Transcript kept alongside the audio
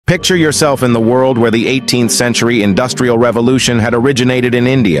Picture yourself in the world where the 18th century industrial revolution had originated in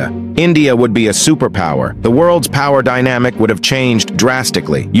India. India would be a superpower. The world's power dynamic would have changed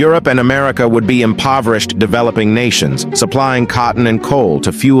drastically. Europe and America would be impoverished developing nations, supplying cotton and coal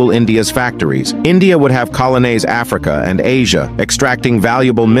to fuel India's factories. India would have colonized Africa and Asia, extracting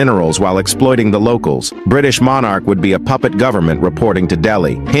valuable minerals while exploiting the locals. British monarch would be a puppet government reporting to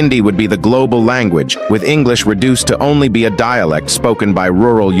Delhi. Hindi would be the global language, with English reduced to only be a dialect spoken by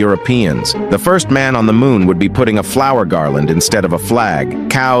rural Europeans. The first man on the moon would be putting a flower garland instead of a flag.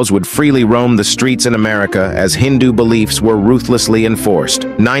 Cows would freely roam the streets in America as Hindu beliefs were ruthlessly enforced.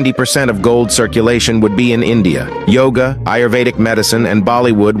 90% of gold circulation would be in India. Yoga, Ayurvedic medicine, and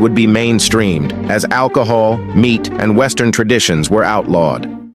Bollywood would be mainstreamed, as alcohol, meat, and Western traditions were outlawed.